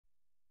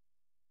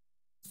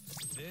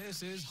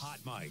This is Hot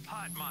Mike.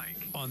 Hot Mike.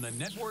 On the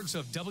networks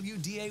of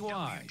WDAY.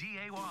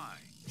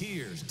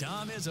 Here's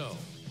Dom Izzo.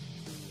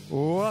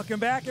 Welcome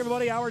back,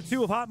 everybody. Hour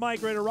 2 of Hot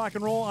Mike, ready to rock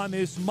and roll on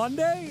this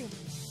Monday.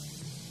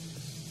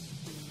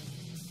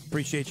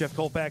 Appreciate Jeff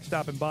Kolpak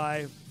stopping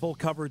by. Full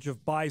coverage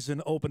of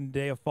Bison open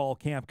day of fall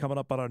camp coming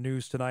up on our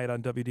news tonight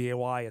on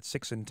WDAY at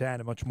 6 and 10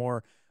 and much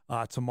more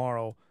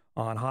tomorrow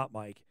on Hot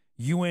Mike.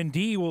 UND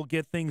will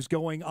get things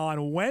going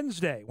on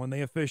Wednesday when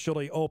they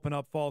officially open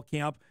up fall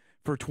camp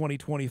for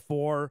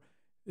 2024.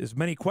 As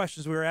many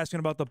questions we were asking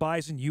about the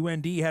Bison,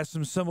 UND has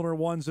some similar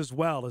ones as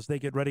well as they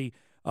get ready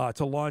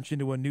to launch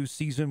into a new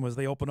season as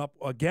they open up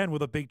again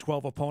with a Big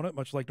 12 opponent,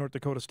 much like North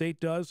Dakota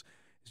State does.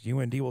 As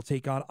UND will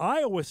take on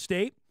Iowa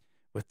State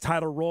with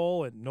Tyler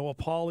Roll and Noah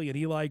Pauley and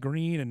Eli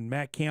Green and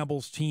Matt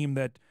Campbell's team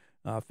that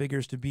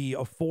figures to be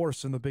a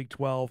force in the Big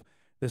 12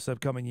 this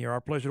upcoming year. Our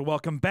pleasure to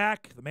welcome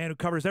back the man who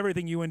covers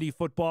everything UND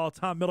football.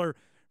 Tom Miller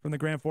from the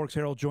Grand Forks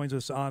Herald joins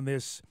us on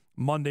this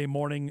Monday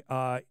morning,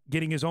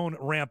 getting his own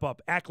ramp-up,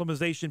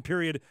 acclimatization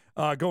period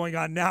going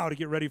on now to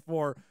get ready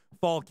for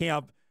fall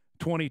camp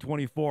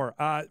 2024.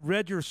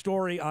 Read your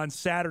story on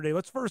Saturday.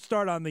 Let's first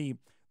start on the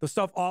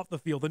stuff off the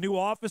field. The new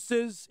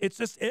offices, it's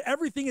just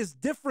everything is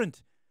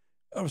different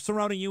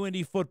surrounding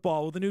UND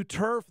football with the new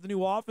turf, the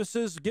new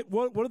offices.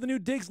 What are the new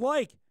digs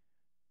like?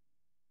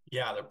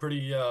 Yeah, they're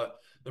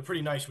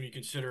pretty nice when you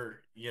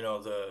consider,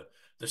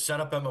 the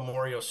setup at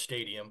Memorial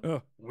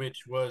Stadium,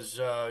 which was,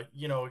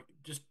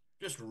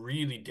 just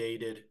really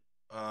dated.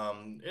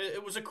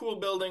 It was a cool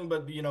building,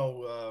 but,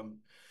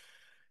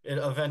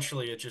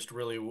 it just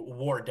really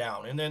wore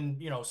down. And then,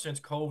 since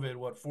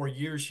COVID, 4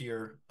 years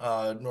here,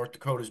 North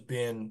Dakota's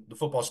been, the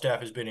football staff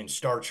has been in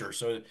Starcher.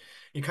 So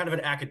you're kind of an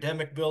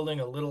academic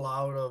building, a little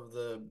out of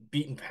the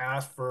beaten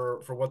path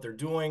for what they're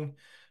doing.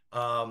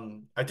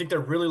 I think they're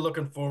really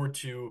looking forward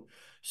to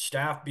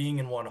staff being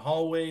in one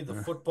hallway,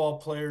 the football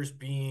players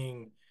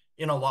being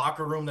in a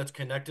locker room that's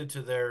connected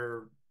to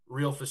their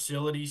real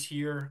facilities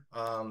here.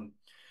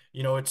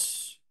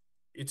 It's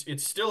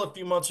still a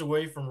few months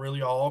away from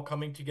really all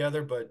coming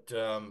together, but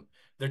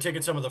they're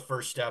taking some of the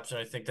first steps,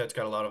 and I think that's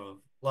got a lot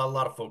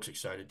of folks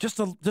excited. Just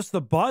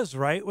the buzz,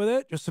 right, with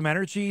it? Just some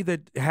energy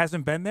that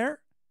hasn't been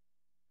there?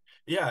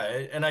 Yeah,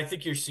 and I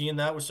think you're seeing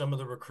that with some of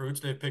the recruits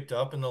they've picked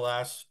up in the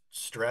last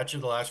stretch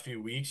of the last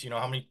few weeks.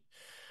 How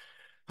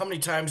many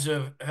times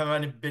have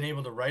I been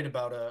able to write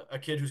about a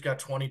kid who's got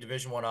 20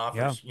 Division I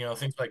offers,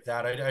 things like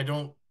that. I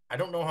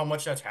don't know how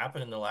much that's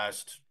happened in the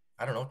last,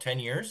 10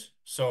 years.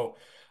 So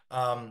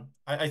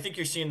I think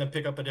you're seeing them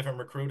pick up a different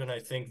recruit, and I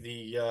think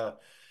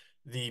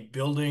the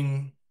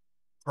building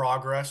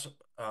progress,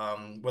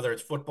 whether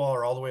it's football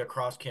or all the way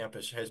across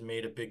campus, has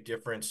made a big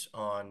difference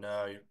on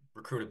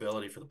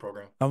recruitability for the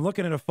program. I'm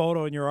looking at a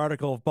photo in your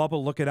article of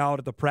Bubba looking out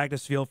at the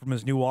practice field from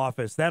his new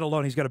office. That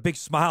alone, he's got a big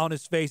smile on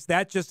his face.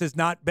 That just has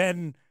not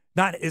been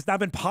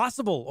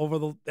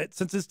possible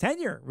since his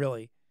tenure,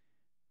 really.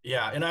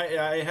 Yeah, and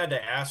I had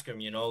to ask him,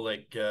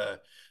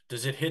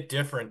 does it hit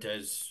different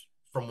as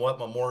from what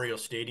Memorial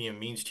Stadium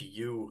means to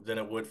you than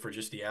it would for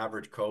just the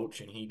average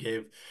coach? And he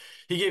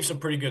gave some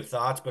pretty good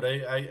thoughts, but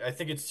I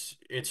think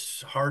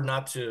it's hard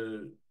not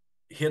to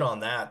hit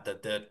on that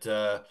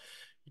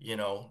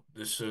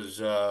this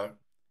is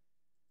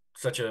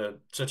such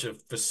a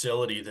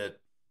facility that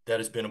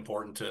has been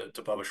important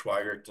to Bubba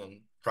Schweigert and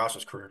across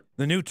his career.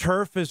 The new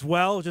turf as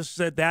well, just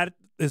said that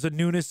is a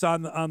newness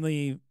on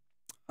the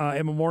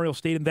in Memorial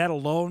Stadium. That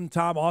alone,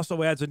 Tom,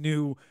 also adds a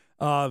new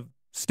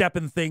step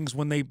in things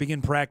when they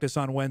begin practice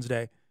on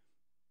Wednesday.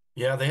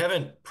 Yeah, they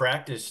haven't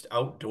practiced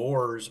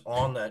outdoors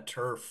on that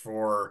turf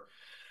for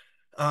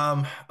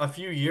a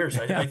few years.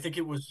 I think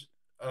it was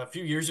a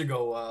few years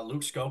ago,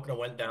 Luke Skokna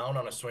went down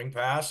on a swing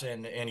pass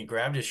and he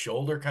grabbed his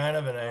shoulder kind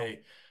of, and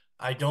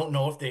I don't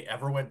know if they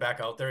ever went back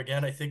out there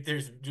again. I think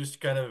there's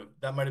just kind of,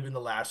 that might have been the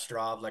last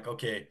straw of like,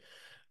 okay,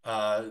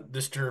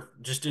 this turf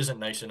just isn't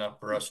nice enough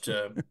for us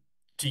to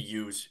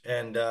use.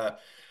 And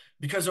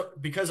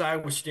because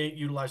Iowa State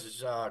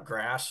utilizes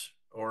grass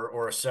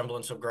or a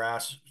semblance of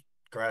grass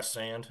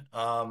sand,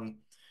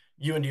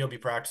 UND will be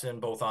practicing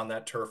both on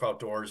that turf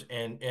outdoors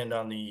and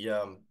on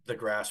the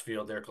grass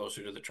field there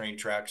closer to the train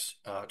tracks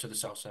to the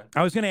south side.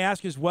 I was going to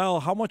ask as well,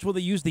 how much will they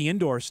use the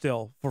indoor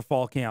still for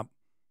fall camp?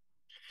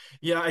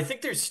 Yeah, I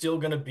think there's still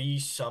going to be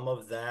some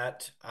of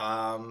that.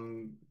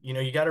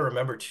 You got to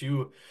remember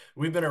too,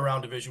 we've been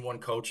around Division I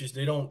coaches.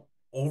 They don't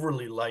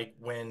overly like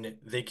when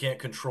they can't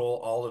control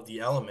all of the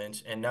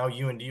elements. And now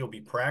UND will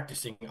be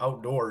practicing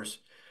outdoors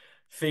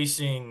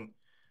facing,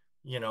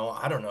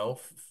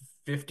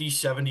 50,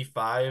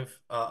 75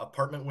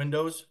 apartment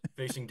windows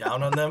facing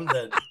down on them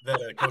that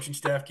a coaching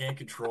staff can't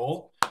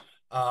control.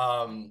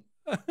 So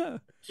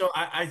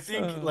I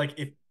think like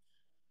if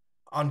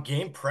on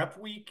game prep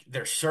week,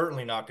 they're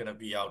certainly not going to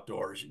be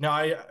outdoors.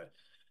 Now,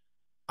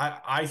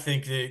 I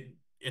think that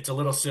it's a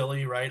little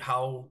silly, right?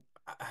 How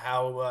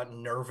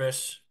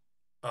nervous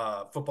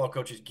football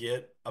coaches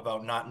get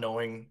about not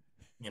knowing,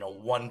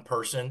 one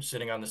person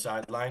sitting on the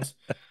sidelines.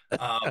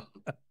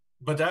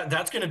 but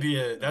that's gonna be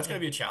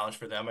a challenge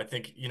for them. I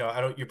think,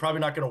 you're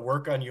probably not gonna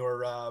work on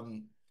your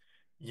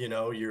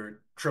your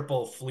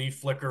triple flea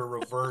flicker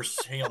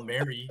reverse Hail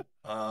Mary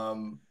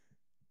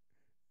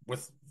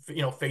with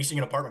facing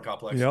an apartment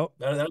complex. Yep.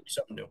 That'll be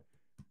something new.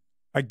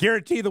 I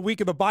guarantee the week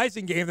of the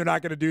Bison game, they're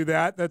not going to do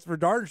that. That's for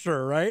darn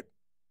sure, right?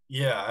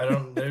 Yeah, I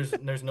don't.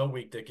 There's no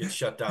week that gets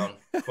shut down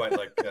quite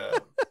like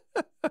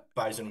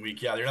Bison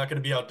week. Yeah, they're not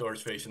going to be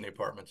outdoors facing the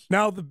apartments.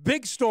 Now the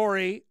big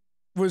story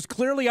was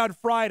clearly on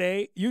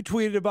Friday. You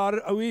tweeted about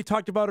it. We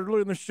talked about it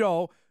earlier in the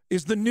show.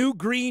 Is the new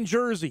green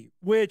jersey,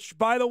 which,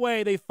 by the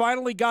way, they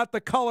finally got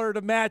the color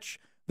to match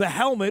the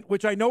helmet,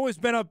 which I know has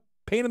been a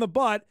pain in the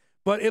butt,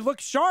 but it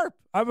looks sharp.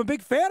 I'm a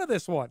big fan of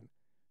this one.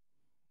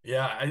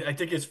 Yeah, I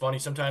think it's funny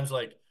sometimes.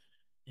 Like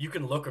you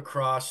can look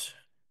across,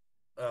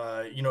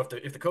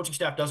 if the coaching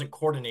staff doesn't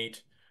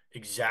coordinate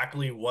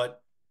exactly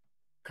what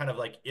kind of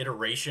like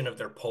iteration of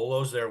their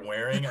polos they're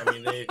wearing. I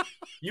mean,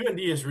 UND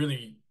has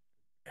really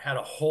had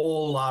a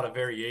whole lot of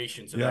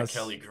variations of that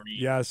Kelly green.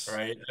 Yes.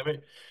 Right. I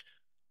mean,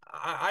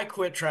 I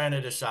quit trying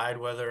to decide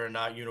whether or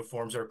not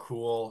uniforms are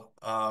cool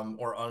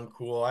or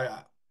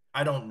uncool.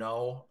 I don't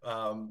know.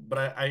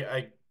 But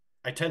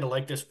I tend to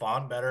like this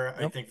font better.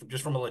 Yep. I think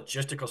just from a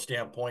logistical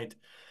standpoint,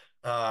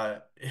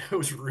 it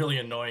was really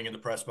annoying in the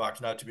press box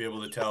not to be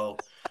able to tell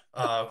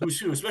who's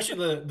who, especially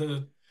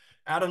the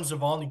Adams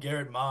Zavalny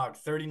Garrett Mogg,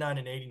 39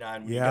 and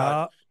 89. We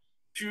got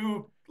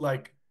two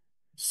like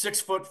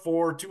 6'4",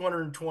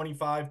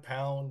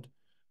 225-pound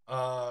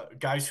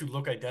guys who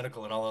look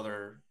identical in all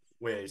other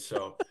ways.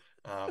 So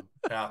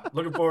yeah,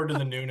 looking forward to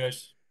the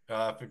newness.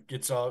 If it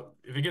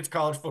gets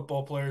college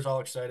football players all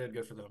excited,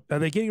 good for them. Are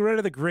they getting rid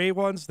of the gray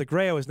ones? The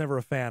gray I was never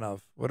a fan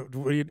of. What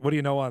do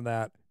you know on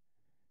that?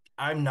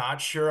 I'm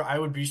not sure. I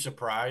would be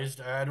surprised.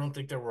 I don't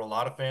think there were a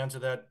lot of fans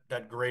of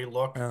that gray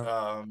look.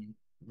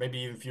 Maybe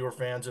even fewer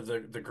fans of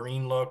the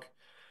green look.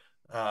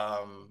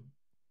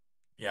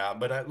 Yeah,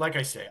 but like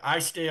I say, I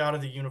stay out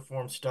of the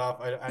uniform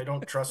stuff. I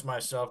don't trust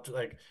myself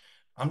to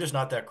I'm just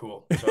not that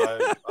cool.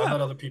 So I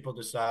let other people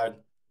decide.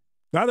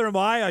 Neither am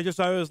I. I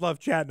always love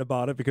chatting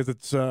about it because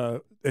it's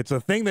a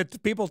thing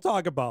that people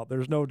talk about.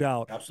 There's no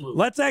doubt. Absolutely.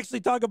 Let's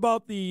actually talk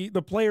about the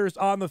players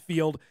on the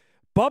field.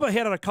 Bubba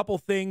hit on a couple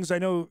things. I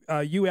know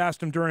you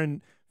asked him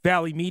during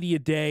Valley Media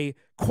Day.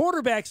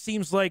 Quarterback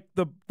seems like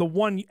the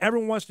one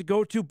everyone wants to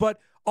go to, but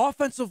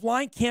offensive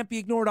line can't be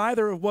ignored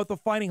either of what the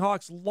Fighting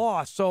Hawks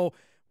lost. So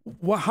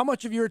how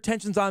much of your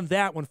attention's on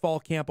that when fall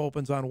camp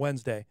opens on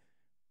Wednesday?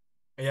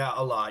 Yeah,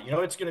 a lot.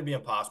 It's going to be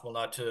impossible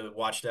not to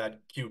watch that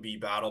QB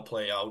battle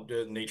play out,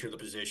 the nature of the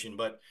position,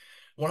 but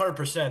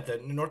 100%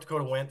 that North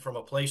Dakota went from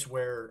a place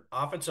where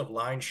offensive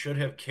line should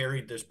have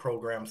carried this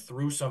program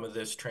through some of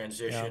this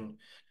transition.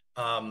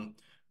 Yeah.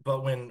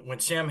 But when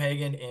Sam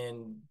Hagan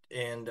and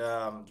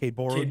Cade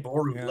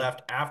Boru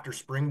left after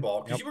spring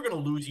ball, because you were going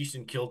to lose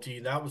Easton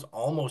Kilty, that was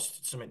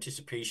almost some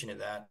anticipation of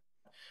that.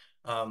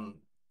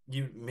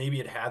 You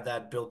maybe had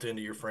that built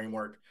into your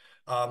framework.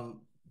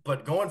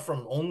 But going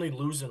from only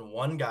losing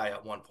one guy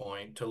at one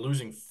point to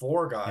losing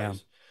four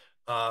guys,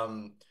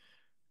 and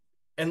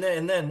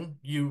then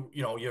you're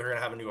gonna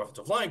have a new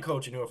offensive line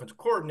coach, a new offensive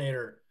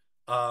coordinator.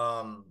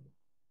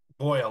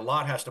 Boy, a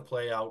lot has to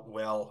play out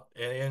well.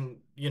 And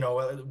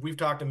we've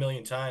talked a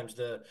million times.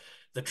 The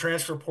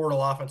transfer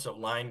portal offensive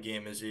line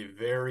game is a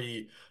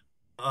very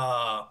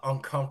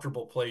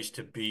uncomfortable place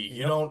to be.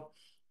 Yep.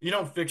 You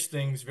don't fix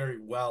things very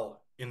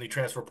well in the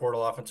transfer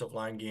portal offensive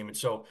line game, and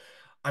so.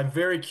 I'm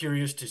very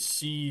curious to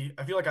see.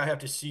 I feel like I have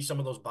to see some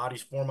of those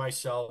bodies for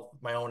myself,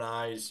 my own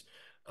eyes,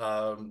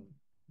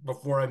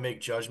 before I make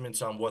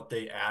judgments on what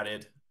they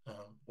added.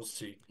 We'll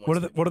see. What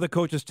are the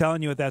coaches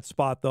telling you at that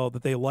spot, though,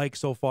 that they like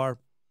so far?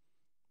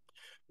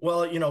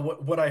 Well,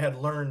 what I had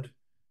learned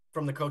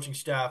from the coaching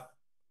staff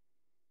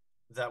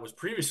that was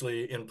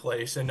previously in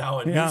place and now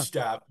a new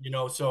staff,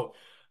 so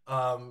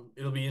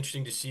it'll be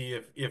interesting to see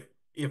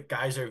if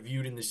guys are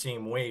viewed in the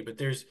same way. But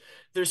there's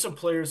some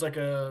players like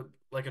a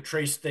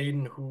Trace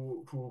Thaden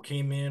who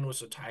came in,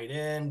 was a tight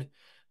end,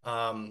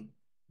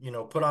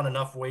 put on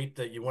enough weight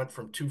that you went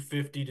from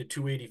 250 to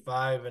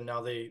 285, and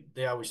now they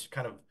always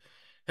kind of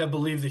have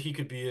believed that he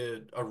could be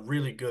a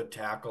really good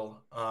tackle.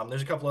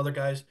 There's a couple other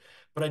guys,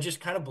 but I just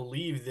kind of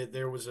believe that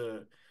there was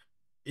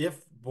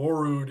if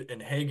Borud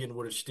and Hagan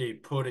would have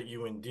stayed put at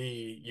UND,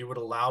 you would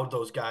allow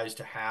those guys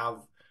to have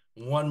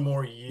one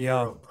more year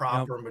of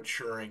proper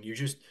maturing.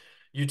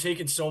 You're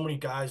taking so many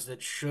guys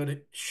that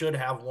should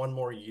have one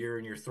more year,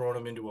 and you're throwing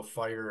them into a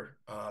fire.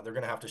 They're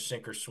going to have to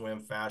sink or swim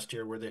fast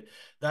here.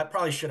 That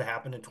probably should have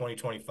happened in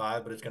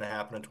 2025, but it's going to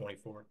happen in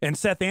 24. And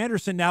Seth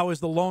Anderson now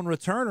is the lone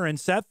returner, and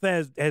Seth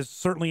has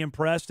certainly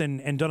impressed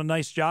and done a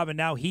nice job. And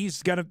now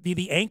he's going to be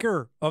the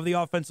anchor of the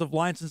offensive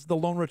line since the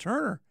lone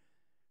returner.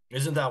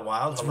 Isn't that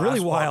wild? It's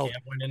really wild.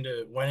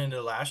 Went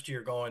into last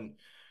year going,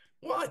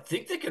 well, I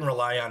think they can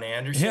rely on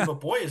Anderson, but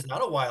boy, is that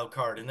a wild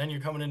card. And then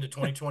you're coming into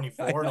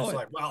 2024, and it's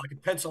like, wow, I can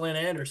pencil in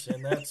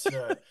Anderson.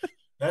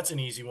 That's an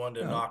easy one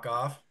to knock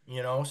off,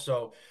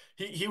 So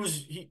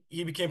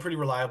he became pretty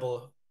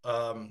reliable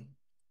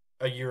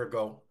a year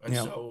ago, and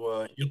Yeah,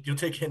 so you'll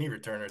take any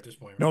returner at this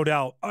point, right? no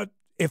doubt.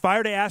 If I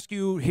were to ask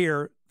you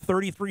here,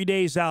 33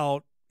 days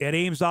out at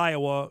Ames,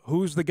 Iowa,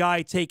 who's the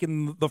guy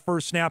taking the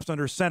first snaps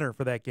under center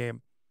for that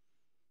game?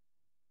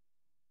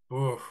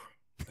 Ooh,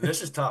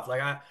 this is tough.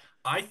 Like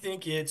I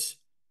think it's.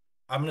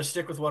 I'm going to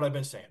stick with what I've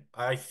been saying.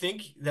 I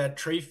think that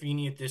Trey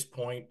Feeney at this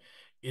point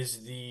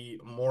is the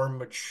more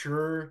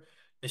mature,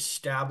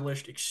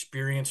 established,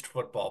 experienced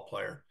football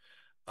player.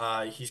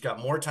 He's got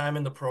more time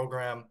in the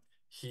program.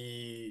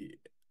 He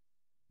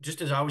just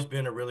has always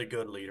been a really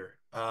good leader.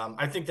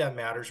 I think that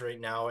matters right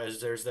now as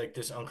there's like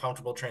this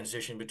uncomfortable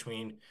transition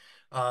between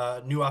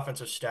new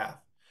offensive staff.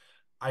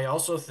 I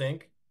also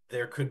think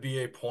there could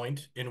be a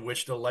point in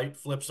which the light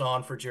flips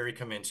on for Jerry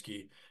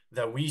Kaminsky,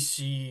 that we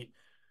see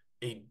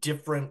a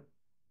different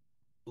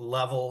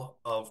level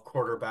of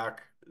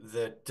quarterback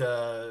that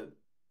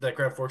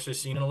Grand Forks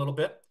has seen in a little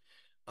bit.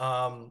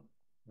 Um,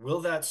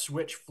 will that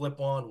switch flip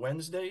on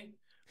Wednesday?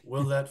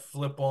 Will that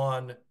flip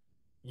on,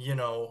 in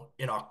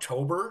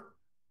October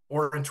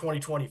or in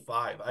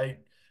 2025?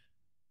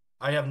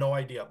 I have no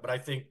idea, but I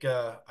think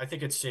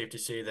it's safe to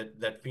say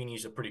that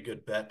Feeney's a pretty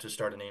good bet to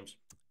start in Ames.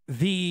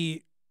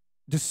 The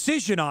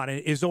decision on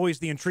it is always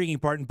the intriguing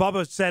part. And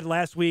Bubba said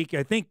last week,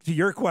 I think to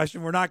your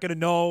question, we're not going to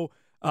know,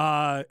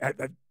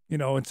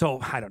 until,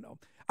 I don't know.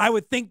 I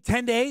would think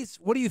 10 days.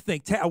 What do you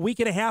think? A week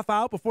and a half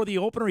out before the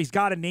opener? He's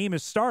got to name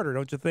his starter,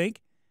 don't you think?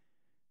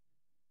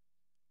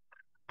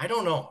 I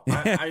don't know.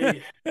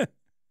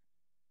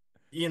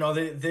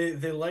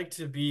 They like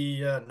to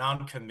be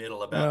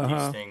non-committal about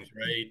these things,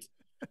 right?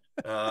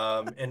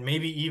 And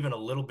maybe even a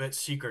little bit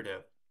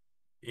secretive.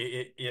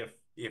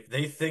 If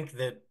they think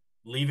that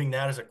leaving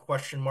that as a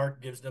question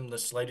mark gives them the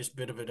slightest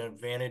bit of an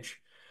advantage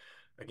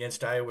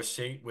against Iowa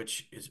State,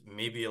 which is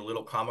maybe a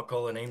little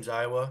comical in Ames,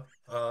 Iowa,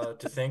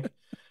 to think,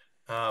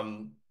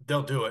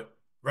 they'll do it,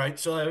 right?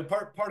 So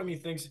part of me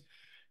thinks,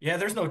 yeah,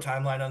 there's no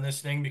timeline on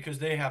this thing because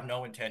they have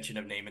no intention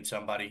of naming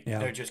somebody. Yeah.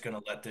 They're just going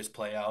to let this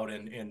play out,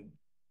 and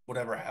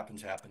whatever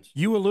happens, happens.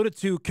 You alluded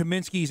to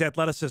Kaminsky's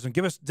athleticism.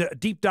 Give us a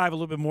deep dive a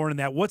little bit more in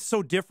that. What's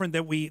so different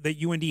that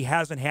UND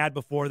hasn't had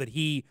before that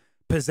he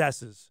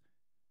possesses?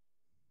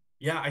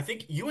 Yeah, I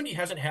think UND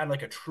hasn't had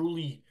like a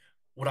truly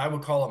what I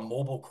would call a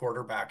mobile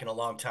quarterback in a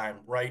long time,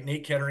 right?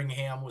 Nate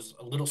Ketteringham was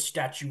a little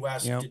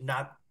statuesque, Yep. did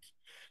not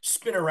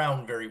spin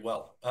around very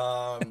well.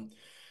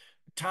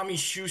 Tommy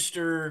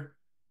Schuster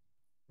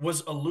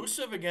was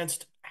elusive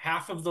against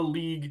half of the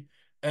league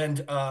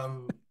and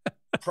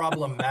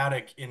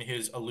problematic in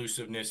his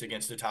elusiveness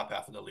against the top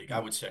half of the league, I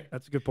would say.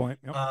 That's a good point.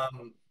 Yep.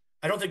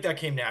 I don't think that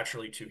came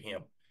naturally to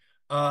him.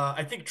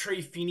 I think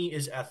Trey Feeney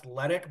is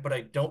athletic, but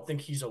I don't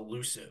think he's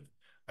elusive.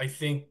 I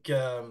think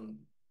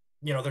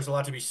there's a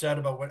lot to be said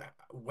about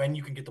when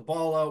you can get the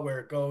ball out, where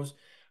it goes.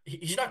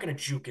 He's not going to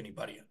juke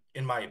anybody,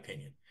 in my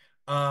opinion.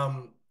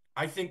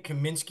 I think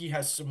Kaminsky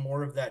has some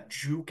more of that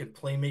juke and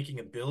playmaking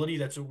ability.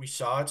 That's what we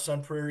saw at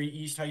Sun Prairie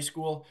East High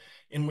School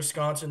in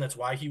Wisconsin. That's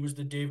why he was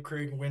the Dave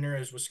Craig winner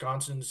as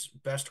Wisconsin's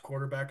best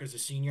quarterback as a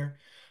senior.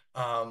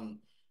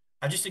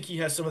 I just think he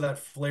has some of that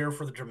flair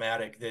for the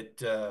dramatic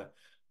that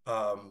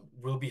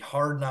will be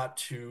hard not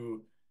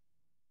to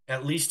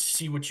at least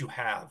see what you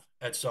have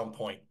at some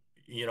point.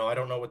 I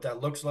don't know what that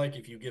looks like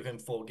if you give him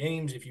full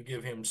games, if you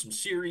give him some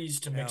series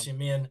to mix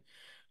him in.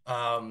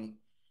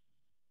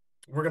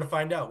 We're going to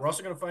find out. We're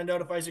also going to find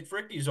out if Isaac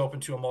Fricke is open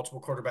to a multiple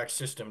quarterback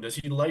system. Does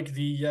he like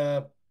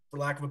the, for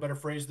lack of a better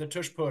phrase, the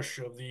tush push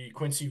of the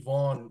Quincy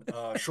Vaughn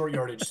short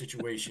yardage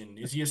situation?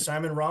 Is he a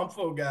Simon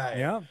Romfo guy?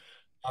 Yeah.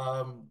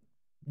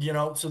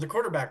 So the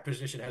quarterback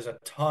position has a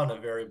ton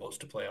of variables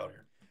to play out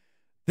here.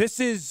 This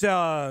is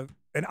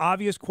an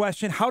obvious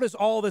question. How does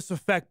all this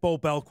affect Bo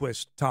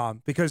Belquist,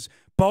 Tom? Because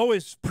Bo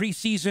is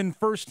preseason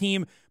first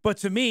team, but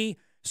to me,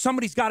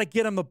 somebody's got to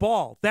get him the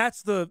ball.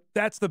 That's the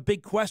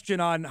big question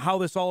on how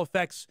this all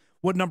affects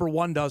what number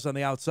one does on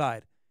the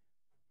outside.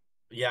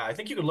 Yeah, I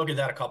think you could look at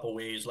that a couple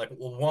ways. Like,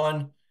 well,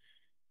 one,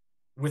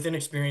 with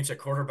inexperience at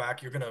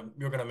quarterback, you're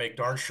gonna make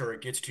darn sure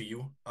it gets to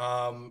you.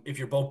 If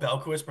you're Bo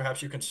Belquist,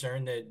 perhaps you're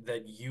concerned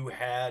that you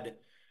had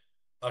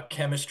a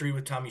chemistry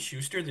with Tommy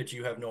Schuster that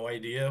you have no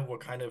idea what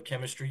kind of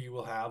chemistry you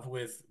will have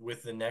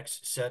with the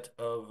next set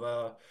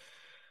of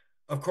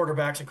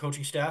quarterbacks and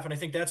coaching staff. And I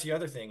think that's the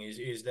other thing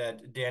is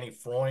that Danny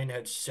Freund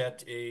had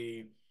set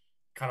a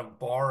kind of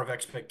bar of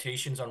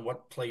expectations on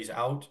what plays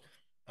out.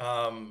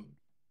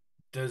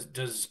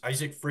 Does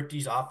Isaac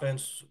Fricke's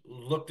offense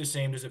look the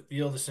same? Does it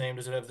feel the same?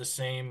 Does it have the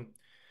same,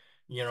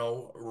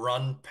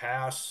 run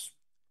pass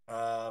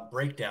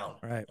breakdown?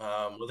 Right.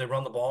 Will they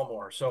run the ball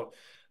more? So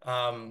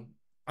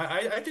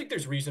I think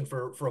there's reason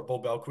for a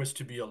Bo Belquist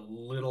to be a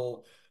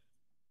little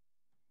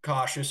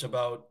cautious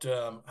about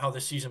how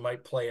the season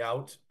might play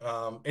out.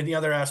 And the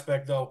other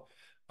aspect, though,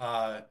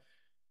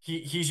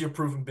 he's your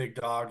proven big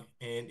dog,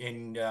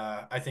 and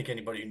I think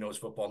anybody who knows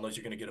football knows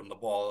you're going to get him the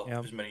ball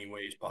as many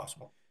ways as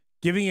possible.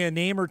 Giving a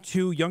name or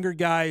two younger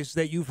guys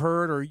that you've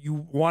heard or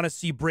you want to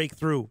see break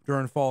through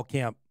during fall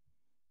camp.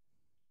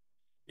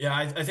 Yeah,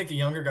 I think the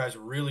younger guys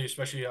really,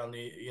 especially on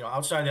the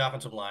outside the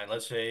offensive line.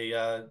 Let's say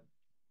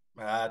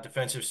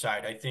Defensive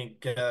side. I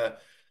think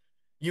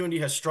UND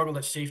has struggled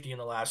at safety in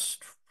the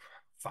last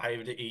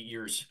 5 to 8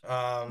 years.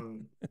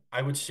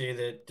 I would say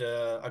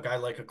that a guy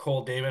like a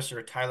Cole Davis or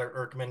a Tyler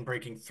Erkman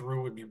breaking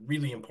through would be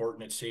really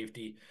important at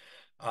safety.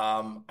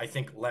 I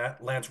think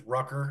Lance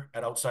Rucker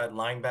at outside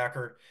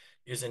linebacker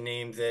is a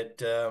name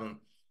that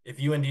if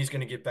UND is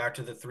going to get back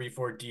to the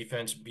 3-4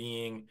 defense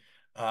being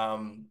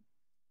um,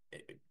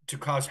 to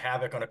cause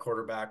havoc on a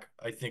quarterback,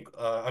 I think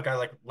a guy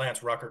like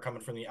Lance Rucker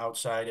coming from the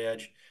outside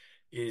edge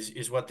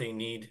is what they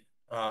need.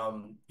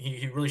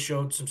 He really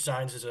showed some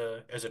signs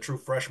as a true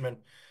freshman,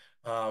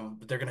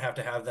 but they're going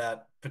to have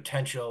that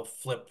potential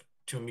flip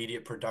to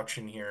immediate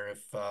production here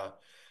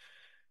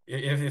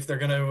if they're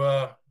going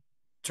to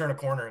turn a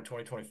corner in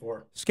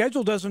 2024.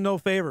 Schedule does them no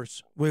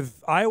favors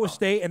with Iowa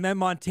State and then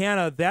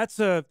Montana. That's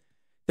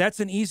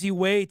an easy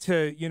way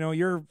to,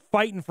 you're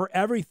fighting for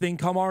everything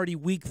come already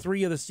week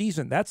 3 of the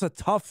season. That's a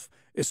tough,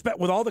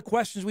 with all the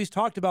questions we've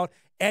talked about,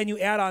 and you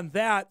add on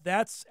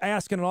that's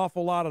asking an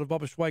awful lot of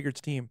Bubba Schweigert's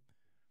team.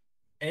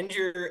 And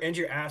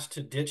you're asked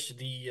to ditch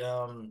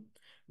the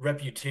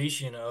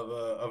reputation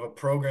of a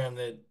program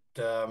that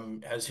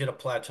has hit a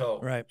plateau.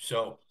 Right.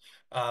 So,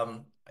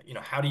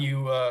 how do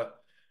you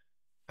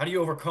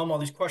overcome all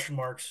these question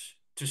marks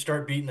to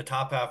start beating the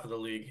top half of the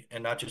league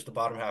and not just the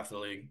bottom half of the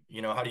league?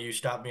 How do you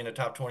stop being a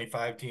top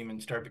 25 team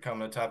and start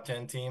becoming a top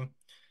 10 team?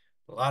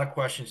 A lot of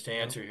questions to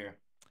answer here.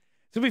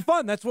 It'll be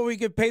fun. That's what we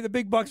could pay the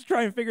big bucks to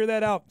try and figure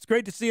that out. It's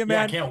great to see you, man.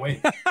 Yeah, I can't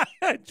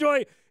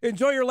wait.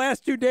 Enjoy your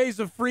last 2 days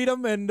of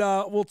freedom, and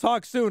we'll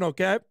talk soon,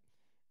 okay?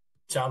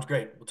 Sounds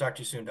great. We'll talk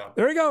to you soon, Dom.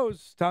 There he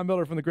goes. Tom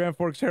Miller from the Grand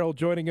Forks Herald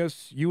joining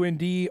us.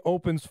 UND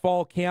opens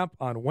fall camp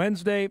on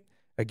Wednesday.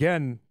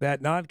 Again,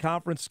 that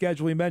non-conference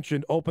schedule we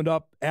mentioned opened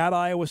up at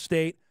Iowa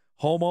State,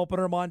 home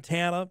opener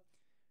Montana.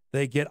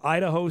 They get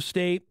Idaho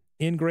State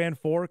in Grand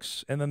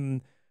Forks, and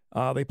then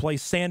they play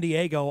San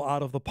Diego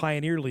out of the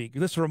Pioneer League.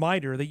 This is a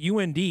reminder that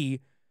UND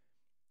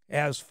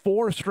has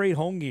 4 straight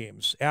home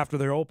games after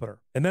their opener,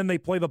 and then they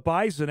play the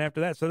Bison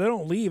after that. So they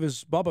don't leave,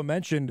 as Bubba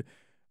mentioned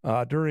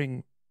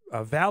during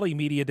Valley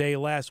Media Day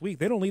last week,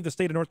 they don't leave the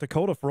state of North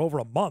Dakota for over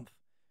a month.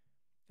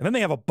 And then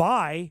they have a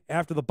bye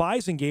after the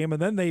Bison game, and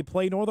then they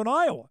play Northern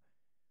Iowa.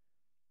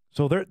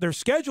 So their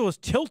schedule is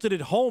tilted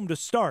at home to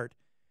start,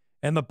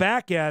 and the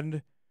back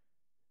end,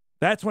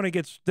 that's when it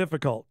gets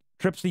difficult.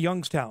 Trips to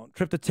Youngstown,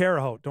 trip to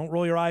Terre Haute. Don't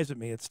roll your eyes at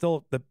me. It's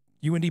still the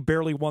UND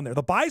barely won there.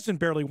 The Bison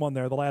barely won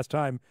there the last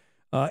time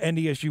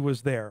NDSU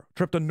was there.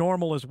 Trip to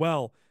Normal as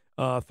well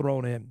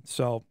thrown in.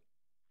 So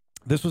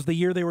this was the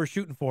year they were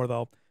shooting for,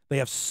 though. They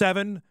have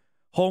 7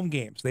 home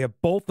games. They have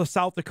both the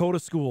South Dakota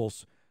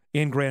schools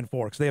in Grand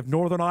Forks. They have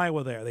Northern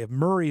Iowa there. They have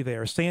Murray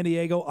there. San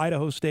Diego,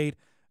 Idaho State,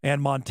 and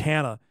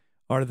Montana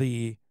are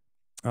the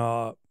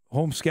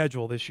home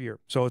schedule this year.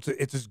 So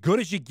it's as good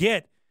as you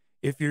get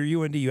if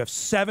you're UND. You have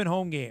 7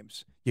 home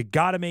games. You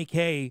got to make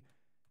hay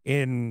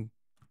in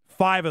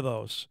 5 of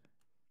those,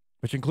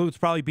 which includes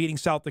probably beating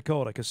South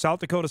Dakota, because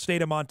South Dakota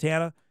State and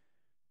Montana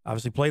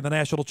obviously played the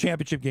national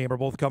championship game, are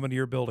both coming to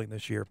your building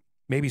this year.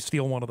 Maybe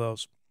steal one of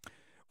those.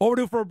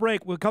 Overdue for a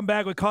break. We'll come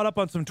back. We caught up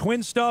on some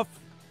Twin stuff,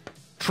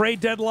 trade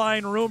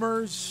deadline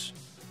rumors.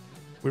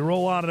 We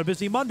roll on a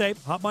busy Monday.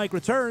 Hot Mike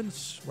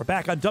returns. We're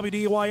back on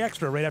WDEY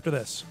Extra right after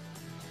this.